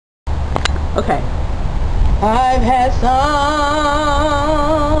Okay. I've had some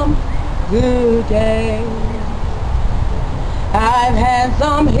good days. I've had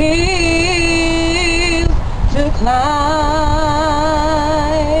some hills to climb.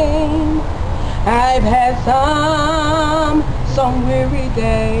 I've had some weary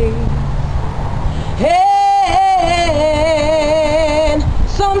days. And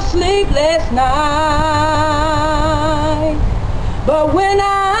some sleepless nights. But when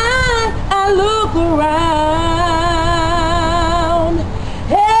I look around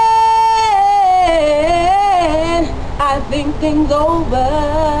and I think things over,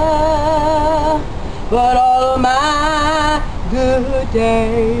 but all of my good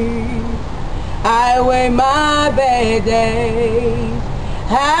days outweigh my bad days.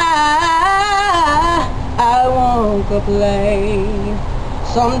 I won't complain.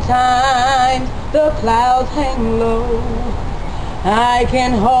 Sometimes the clouds hang low, I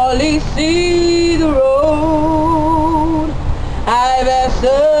can hardly see the road. I've asked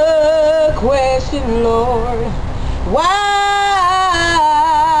the question, Lord, why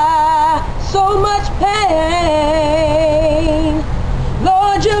so much pain?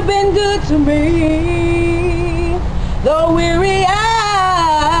 Lord, you've been good to me. The weary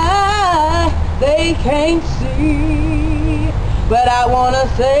eye, they can't see. But I want to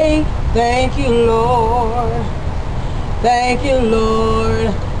say thank you, Lord. Thank you, Lord.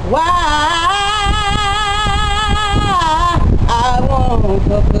 Why I won't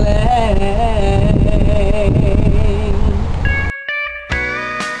complain.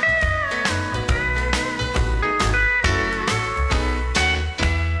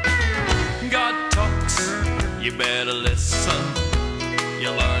 God talks, you better listen.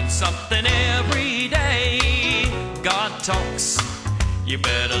 You learn something every day. God talks, you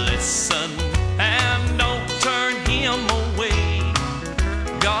better listen and don't turn him away.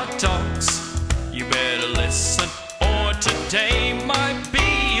 God talks, you better listen, or today might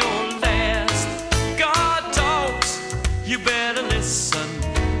be your last. God talks, you better listen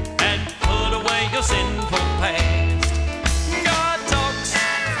and put away your sinful past. God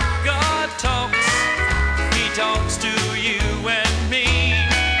talks, he talks to you and me.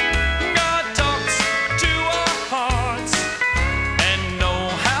 God talks to our hearts and know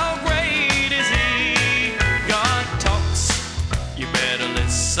how great is he. God talks, you better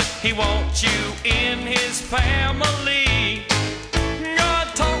listen, he wants you in his family.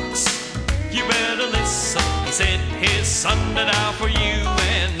 God talks, you better listen, he sent his son to die for you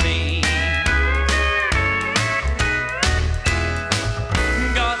and me.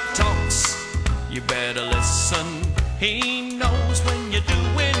 God talks, you better listen, he knows when you're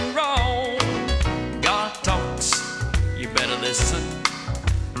doing wrong. God talks, you better listen,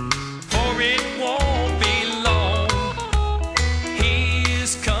 for it won't be long.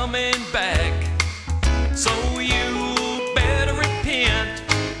 He's coming back, so you better repent,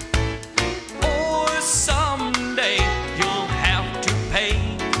 or someday you'll have to pay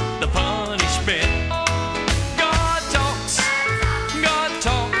the punishment. God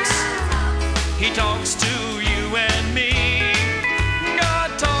talks, he talks to you and me.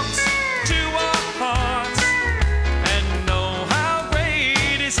 God talks to our hearts and know how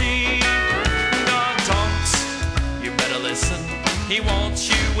great is he. God talks, you better listen, he wants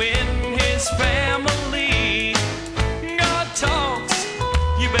you in his family. God talks,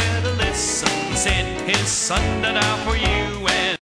 you better listen, he sent his son to die for you